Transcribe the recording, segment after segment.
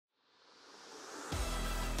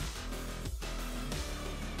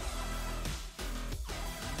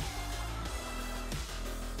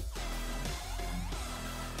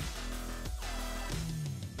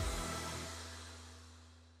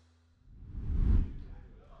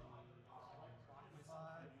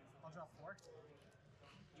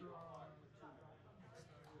Draw.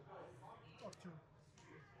 Up 2.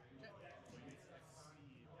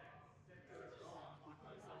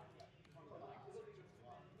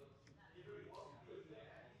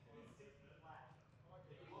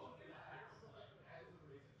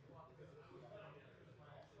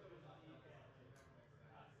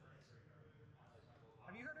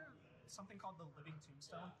 Have you heard of something called the Living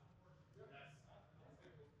Tombstone?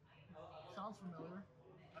 Sounds familiar.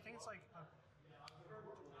 I think it's like a...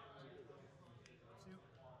 Two.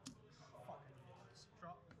 Fucking ridiculous.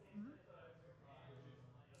 Draw.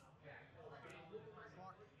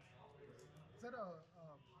 Block. Is that a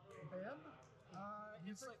band?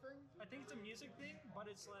 It's Music like, thing? I think it's a music thing, but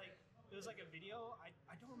it's like it was like a video.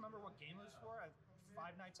 I don't remember what game it was for.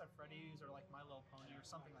 Five Nights at Freddy's or like My Little Pony or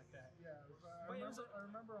something like that. Yeah, But I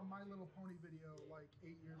remember a My Little Pony video like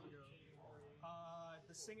 8 years ago.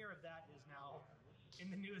 The singer of that is now in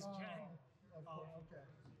the newest gen. Okay.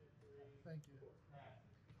 Thank you.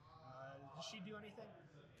 Does she do anything?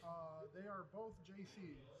 They are both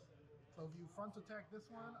JCs. So if you front attack this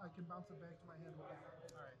one, I can bounce it back to my hand with that.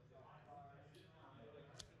 All right.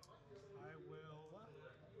 I will.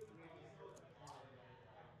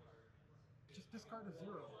 Just discard a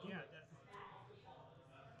 0. Yeah, definitely.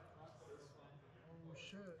 Oh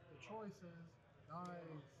shit, the choice is nice. All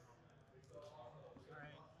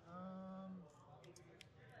right.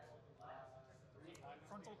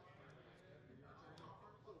 Frontal.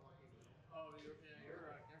 Oh, your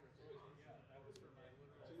camera. Yeah, that was for my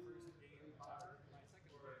first game, my second game.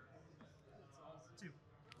 That's awesome. 2.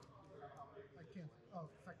 I can't.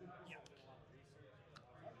 Oh, second. Yeah.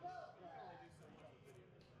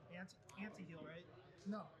 Anti-heal, right?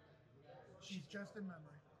 No. She's just in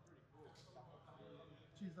memory.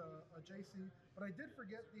 She's a JC, but I did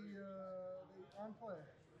forget the on play.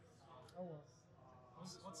 Oh well.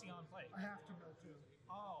 What's the on play? I have to mill too.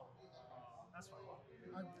 Oh, that's fine.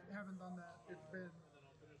 I haven't done that. It's been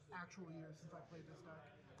actual years since I played this deck.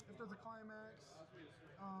 If there's a climax,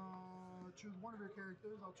 choose one of your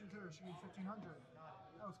characters. I'll choose her. She gets 1500.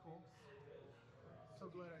 That was cool.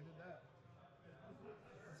 So glad I did that.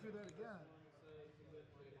 Let's do that again.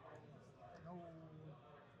 No.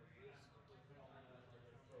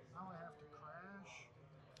 Now I have to crash.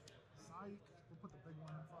 Psych. We'll put the big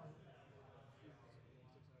one in front.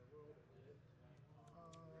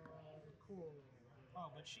 Cool. Oh,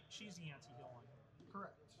 but she's the anti-heal one.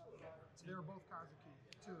 Correct. They're both Kazuki.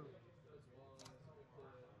 2.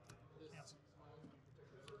 Cancel.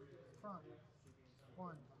 Front.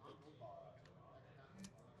 1.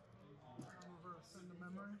 Reverse. Send to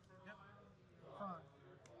memory. Yep. Front.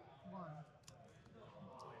 1.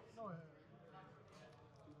 Go ahead.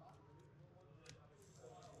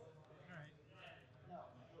 All right.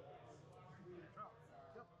 Drop.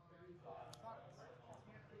 Yep. Stop.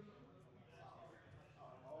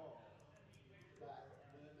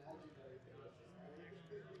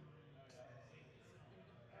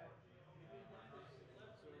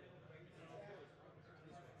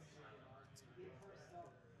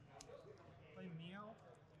 Play Meow.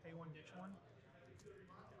 Pay 1, ditch 1.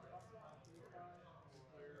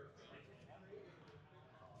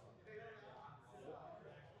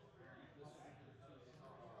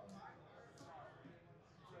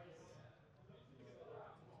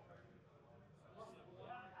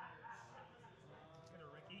 Get a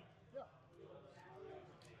Ricky. Yeah.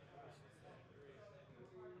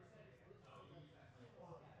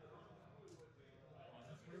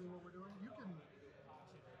 That's really what we're doing. You can.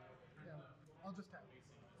 Yeah. I'll just tap.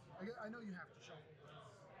 I know you have to shuffle.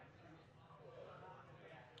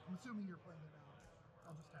 I'm assuming you're playing it now.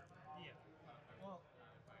 I'll just tap. Yeah. Well,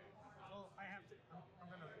 I have to. I'm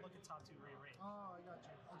gonna look at top 2 rearrange. Oh, I got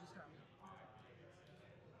you. I'll just tap.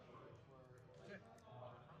 Okay.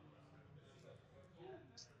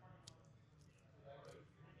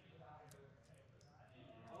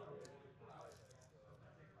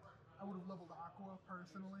 I would have leveled Aqua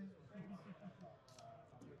personally.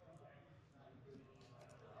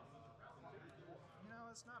 You know,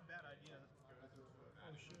 it's not a bad idea.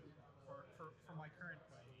 Oh shit. For my current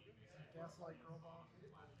play. Gaslight Robot.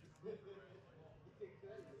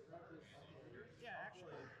 Yeah,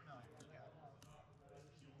 actually, no. Yeah.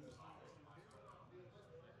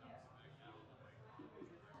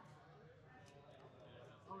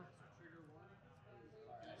 Okay. Trigger 1.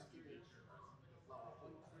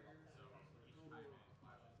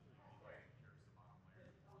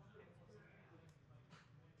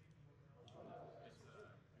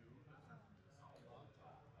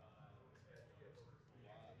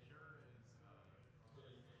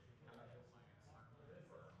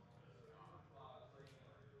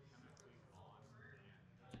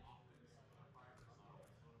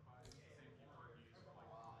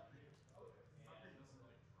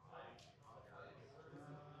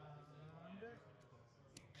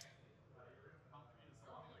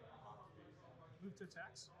 Move to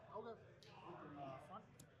attacks. Okay. Front.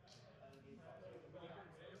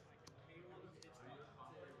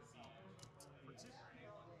 For 2.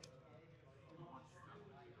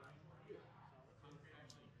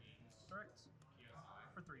 Direct.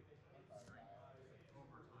 For 3. Okay.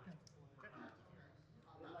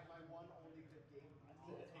 Like my one only good game. It's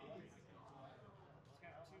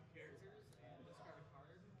got 2 characters and discard a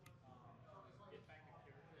card. Get back a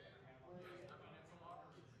character that you have on the field. Oh,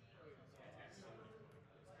 2.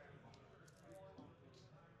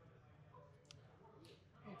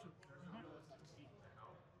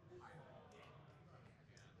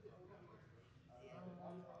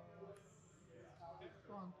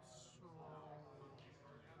 Front. So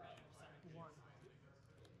 1.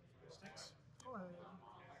 Sticks. Go ahead.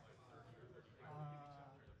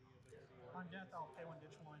 On death, I'll pay 1,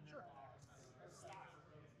 ditch 1. Sure.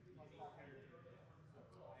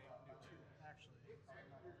 Actually.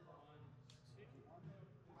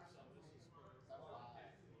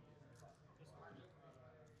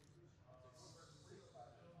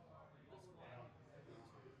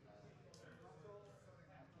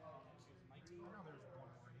 I know there's one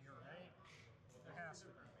more here, right? There has to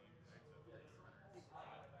be.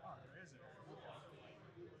 Oh, there isn't.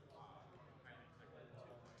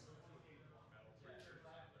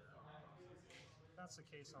 If that's the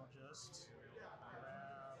case, I'll just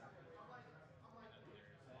grab.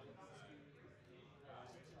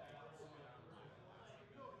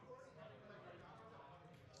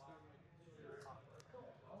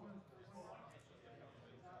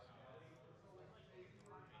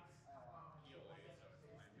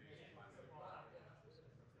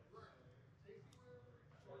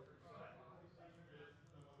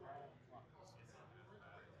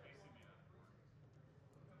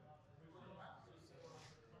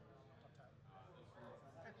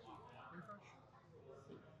 Refresh.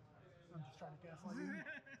 I'm just trying to gaslight you.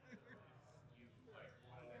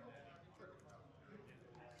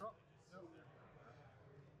 Draw. Yep.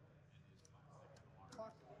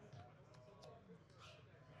 Clock. This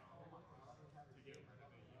one says if I have 2 or more characters, he gains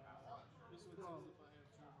 2.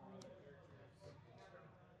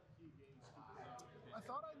 I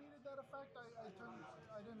thought I needed that effect.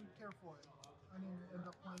 I didn't care for it. I didn't end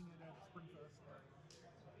up playing it at Springfest.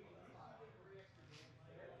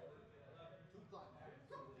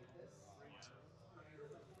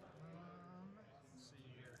 Let's see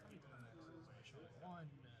here. How many commanders am I showing? 1,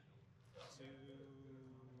 2,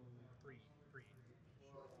 3. 3.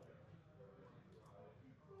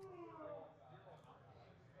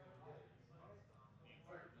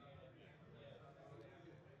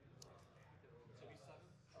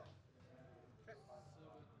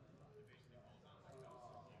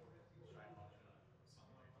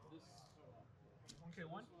 Okay,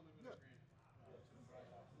 1. Yeah.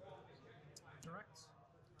 Direct.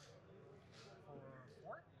 For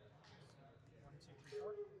 4. 1, 2,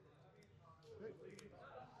 3, 4.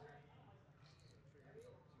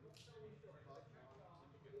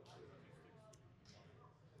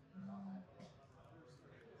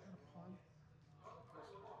 Punt.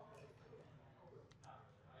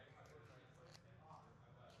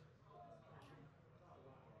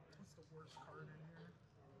 What's the worst card in here?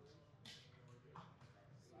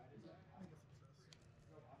 I guess it's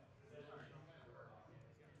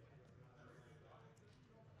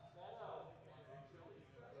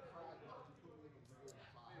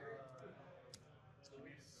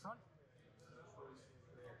this. Front.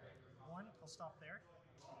 1. I'll stop there.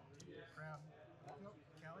 Grab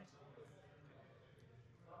Callie.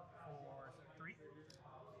 For 3.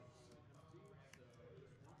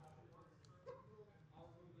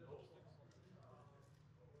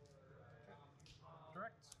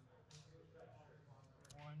 Direct.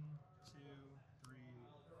 1, 2, 3,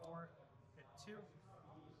 4. Hit 2.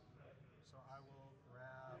 So I will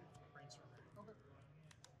grab Brainstormer. Okay.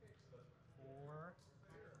 For 4.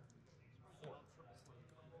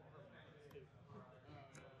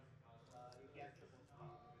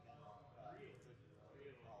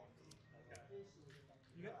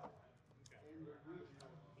 You good?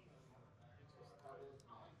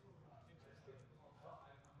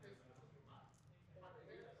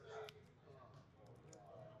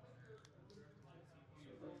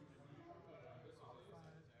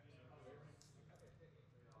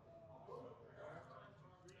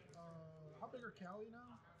 How big are Cali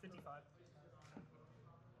now? 55.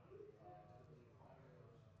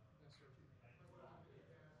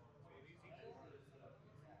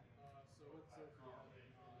 So what's Sophia?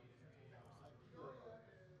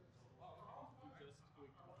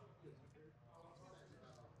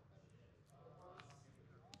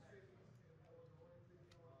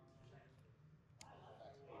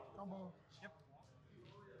 Combo. Yep.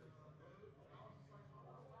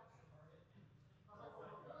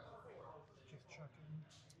 Just checking.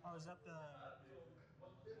 Oh, is that the?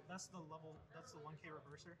 That's the level. That's the 1K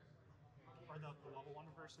reverser, or the level 1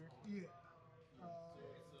 reverser. Yeah.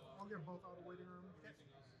 I'll get both out of the waiting room. Yep.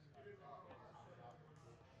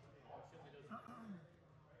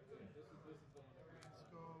 Let's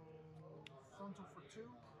go frontal for 2. 2.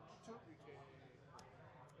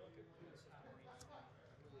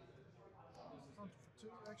 Frontal for 2.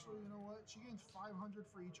 Actually, you know what? She gains 500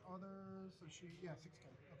 for each other, so yeah, 6K.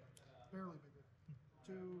 Okay. Barely bigger.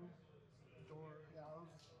 2. Door. Yeah,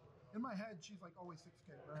 in my head, she's like always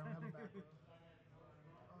 6K, but I don't have a back row.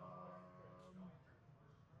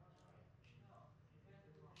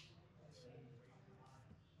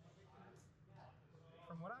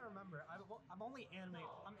 From what I remember, I'm only anime.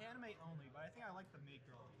 I'm anime only, but I think I like the maid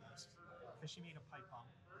girl the best because she made a pipe bomb.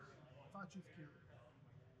 Fachi's cute.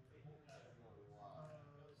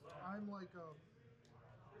 I'm like a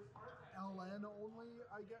LN only,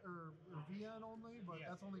 I get, or VN only, but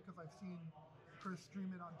Yeah. that's only because I've seen Chris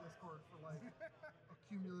stream it on Discord for like a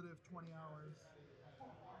cumulative 20 hours,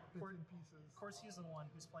 bits and pieces. Of course, he's the one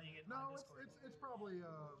who's playing it on No, Discord. it's probably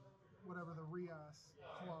whatever the Rias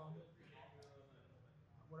clone,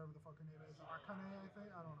 whatever the fuck her name is, Arcane, I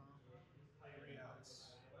think. I don't know.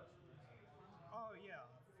 Rias. Oh yeah.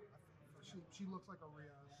 She looks like a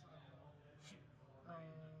Rias.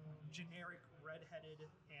 Generic redheaded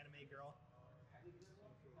anime girl. I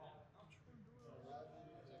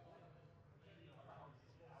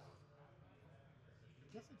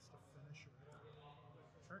guess it's the finisher.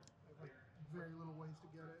 Sure. I have like very little ways to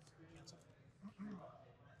get it. Cancel.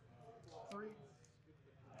 3.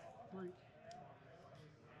 3.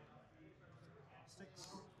 6.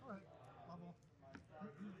 Alright. Level.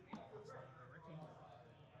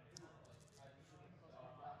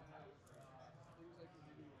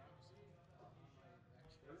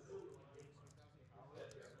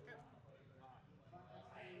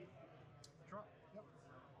 Draw. Yep.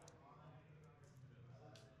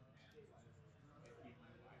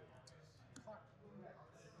 Clock.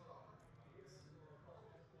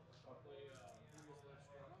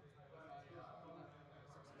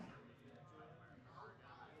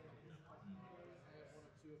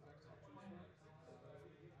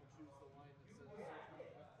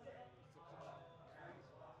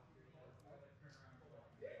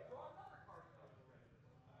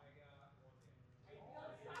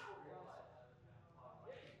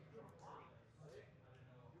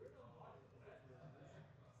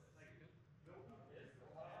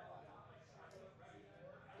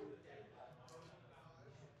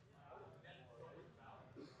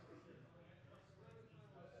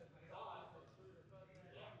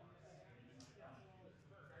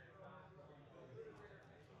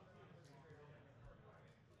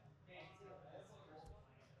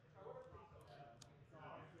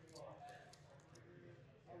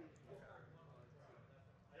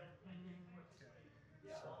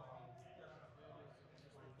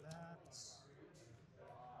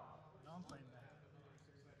 No, I'm playing that.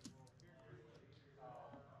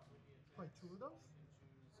 Play 2 of those?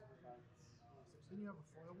 Didn't you have a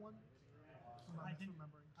foil one? I think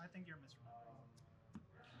misremembering. I think you're misremembering.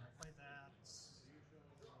 I'll play that.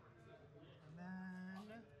 And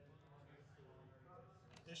then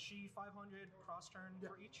is she 500 cross turn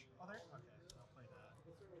for each other? Okay, so I'll play that.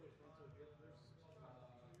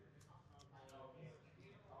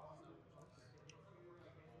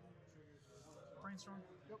 Brainstorm.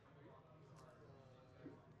 Yep.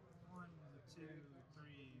 1, 2,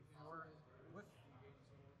 3, 4. Whiff.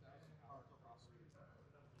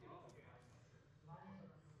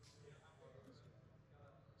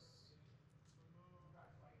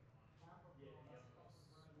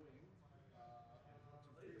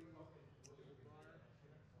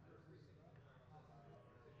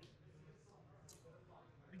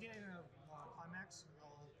 Beginning of climax,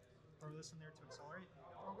 I'll throw this in there to accelerate.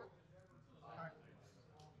 Okay. Alright.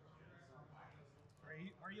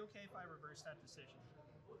 Are you okay if I reverse that decision?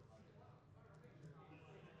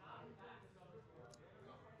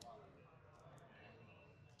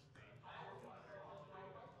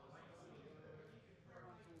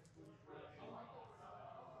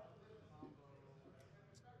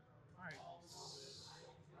 Alright.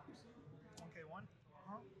 Okay, 1.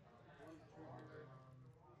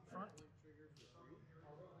 Front.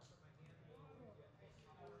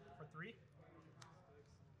 For 3.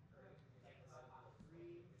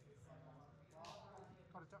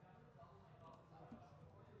 Cut it up.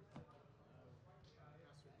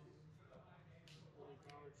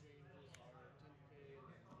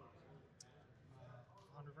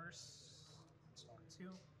 On reverse, install 2.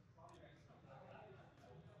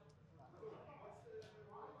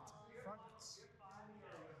 Front,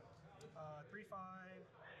 3, 5,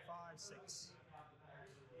 5, 6.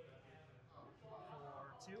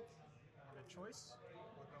 For 2, and a choice.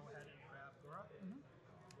 We'll go ahead and grab Dora.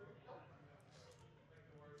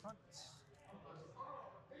 Front.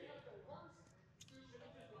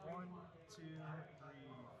 1, 2, 3,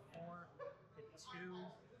 4. Hit 2.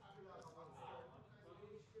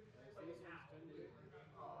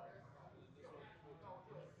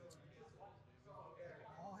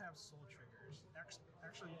 All have soul triggers.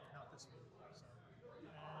 Actually, not this one.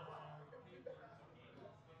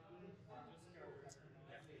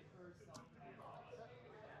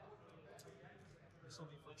 So, this will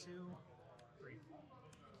be for 2, 3.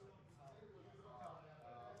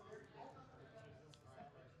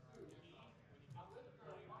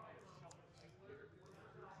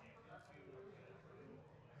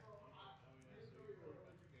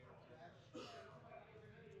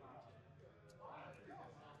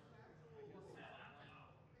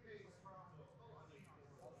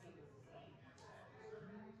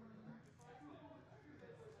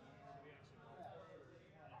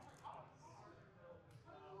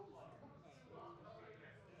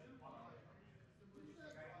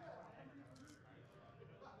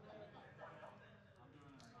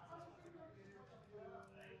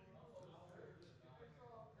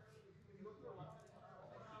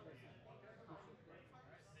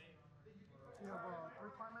 You have 3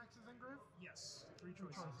 climaxes in Griff? Yes, 3 2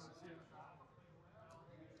 choices. choices.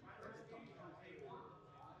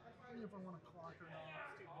 See if I want to clock or not.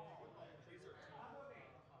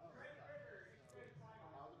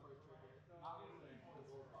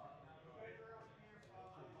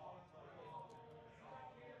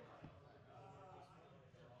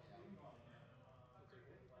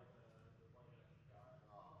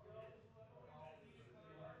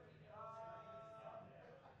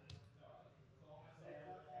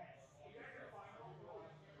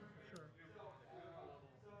 Sure.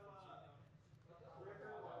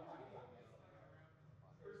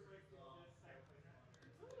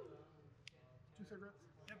 Two cigarettes?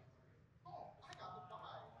 Yep.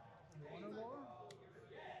 One or more?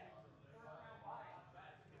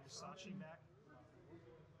 Get your Sachi back.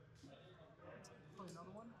 Play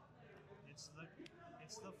another one? It's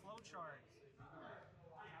the flow chart.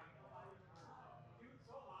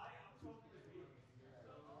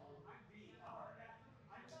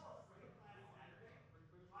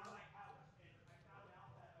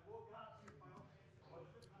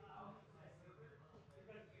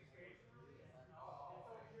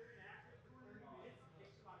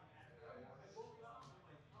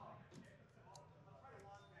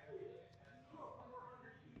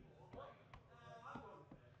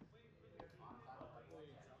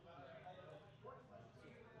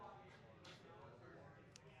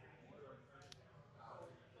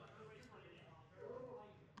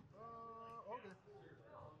 Okay.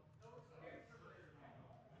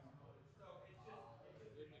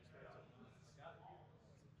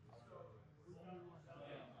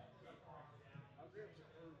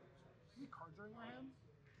 How many cards are in your hand?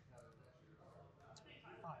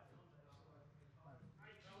 5.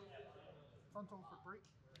 Frontal for 3.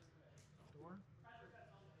 Door.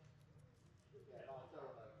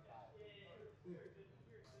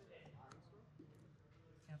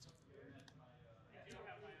 Cancel.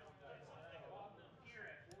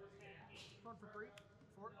 Front for 3.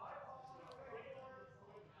 4.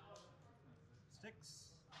 Sticks.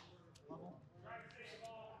 Level.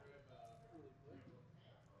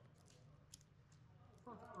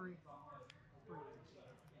 Front for 3. 3.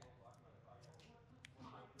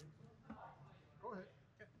 Go ahead.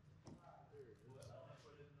 Okay.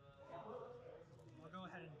 We'll go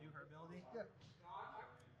ahead and do her ability. Yeah.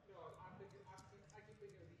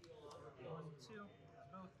 1, 2.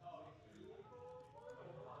 Both.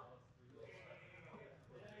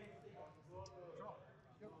 Draw.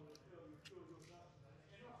 Yep. 1,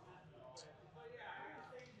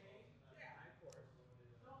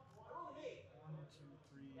 2,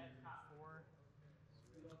 3,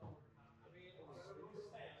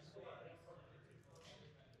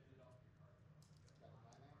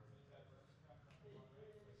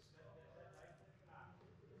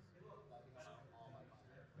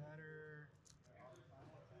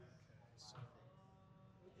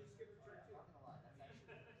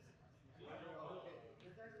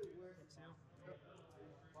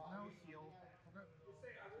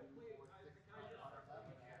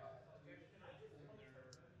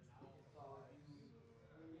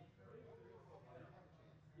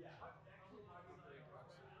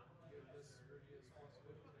 sturdy as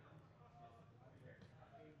possible. Black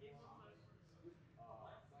Excellent for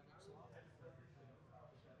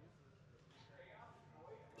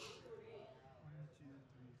the Patty. 1, 2,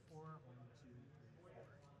 3, 4. 1, 2, 3, 4.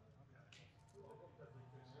 Okay.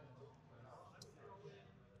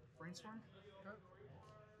 Brainstorm. Okay. 1, 2,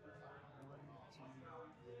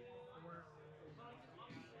 3, 4.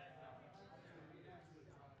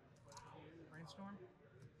 Brainstorm.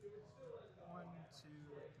 1, 2,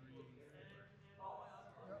 3, 4.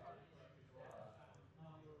 Yep.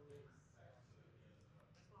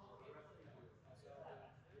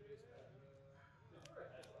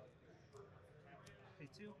 Pay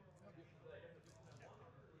 2. Triggers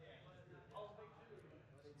going for the.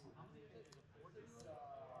 This would be 15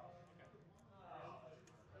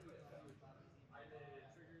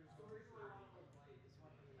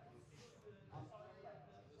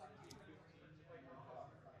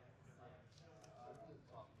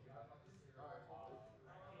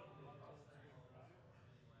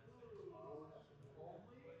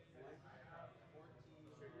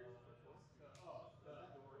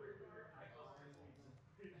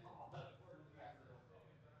 and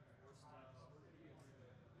mental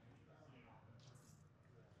swing 1. Trigger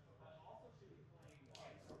for 4. Four sticks.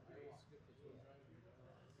 I will skip the tool drive.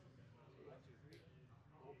 So 1, 2, 3.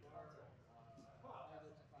 Boar. Add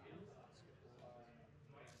it to hand. Skip the mental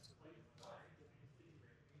play.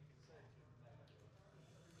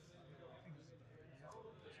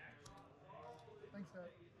 Thanks,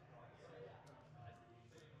 Dad.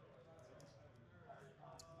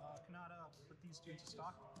 Kanata, put these two into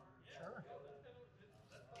stock. Sure.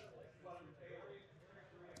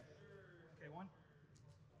 Okay, 1.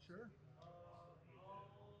 Sure.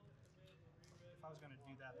 If I was going to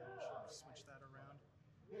do that, then I should have switched that around.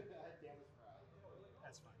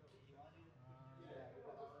 That's fine.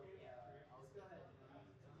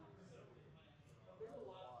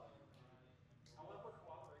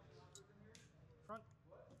 Front.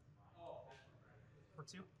 For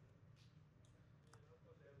 2.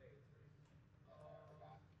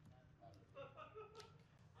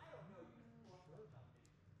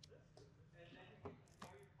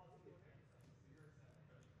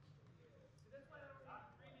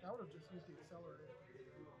 That would have just used the accelerator.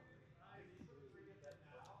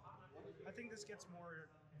 I think this gets more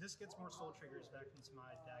soul triggers back into my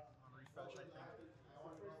deck on refresh, I think.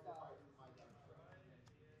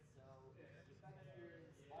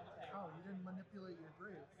 Oh, you didn't manipulate your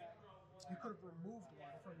grave. You could have removed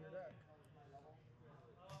one from your deck.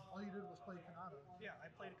 All you did was play Kanata. Yeah, I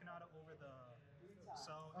played Kanata over the...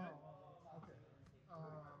 So... Oh, okay.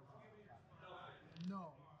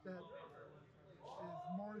 No, that is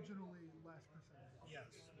marginally less percentage. Yes.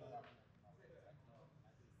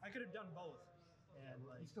 I could have done both. And You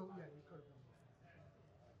like... still, yeah, you could have done both.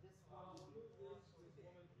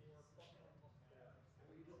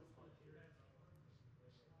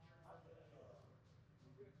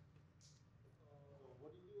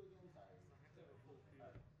 What do you do again? Sorry.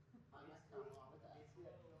 I have to have a full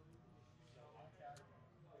field.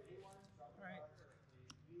 Alright.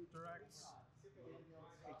 Direct.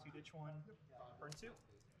 Pay 2, ditch 1. Burn 2.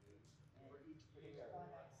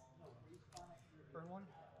 Burn 1.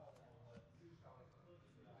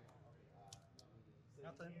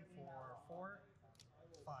 Nothing for 4.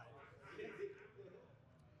 5.